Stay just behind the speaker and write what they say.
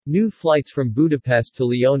New flights from Budapest to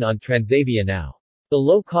Lyon on Transavia now. The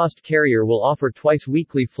low-cost carrier will offer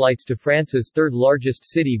twice-weekly flights to France's third-largest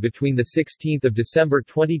city between 16 December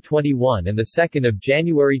 2021 and 2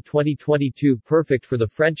 January 2022, perfect for the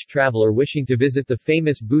French traveler wishing to visit the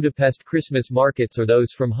famous Budapest Christmas markets or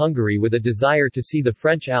those from Hungary with a desire to see the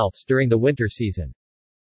French Alps during the winter season.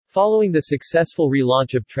 Following the successful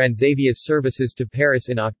relaunch of Transavia's services to Paris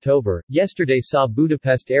in October, yesterday saw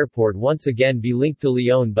Budapest Airport once again be linked to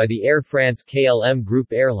Lyon by the Air France-KLM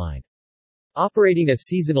Group airline. Operating a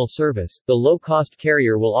seasonal service, the low-cost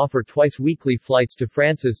carrier will offer twice-weekly flights to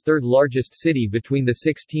France's third-largest city between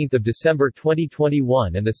 16 December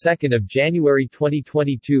 2021 and 2 January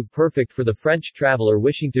 2022, perfect for the French traveler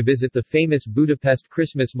wishing to visit the famous Budapest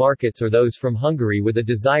Christmas markets or those from Hungary with a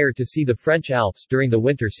desire to see the French Alps during the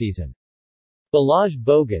winter season. Balázs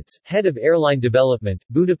Bogacs, head of airline development,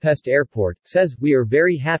 Budapest Airport, says, "We are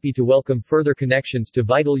very happy to welcome further connections to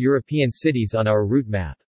vital European cities on our route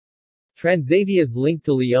map. Transavia's link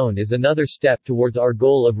to Lyon is another step towards our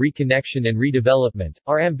goal of reconnection and redevelopment,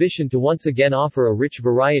 our ambition to once again offer a rich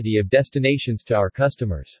variety of destinations to our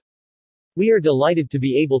customers. We are delighted to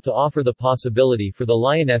be able to offer the possibility for the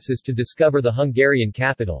Lionesses to discover the Hungarian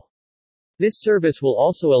capital. This service will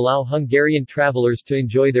also allow Hungarian travelers to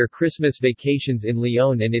enjoy their Christmas vacations in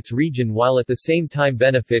Lyon and its region while at the same time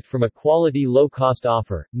benefit from a quality low-cost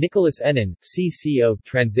offer." Nicolas Enin, CCO,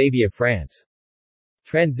 Transavia France.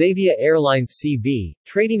 Transavia Airlines CB,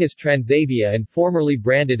 trading as Transavia and formerly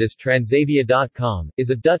branded as Transavia.com, is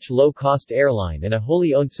a Dutch low-cost airline and a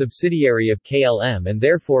wholly owned subsidiary of KLM and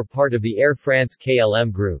therefore part of the Air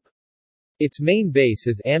France-KLM group. Its main base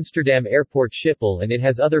is Amsterdam Airport Schiphol and it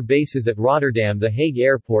has other bases at Rotterdam, The Hague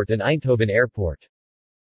Airport and Eindhoven Airport.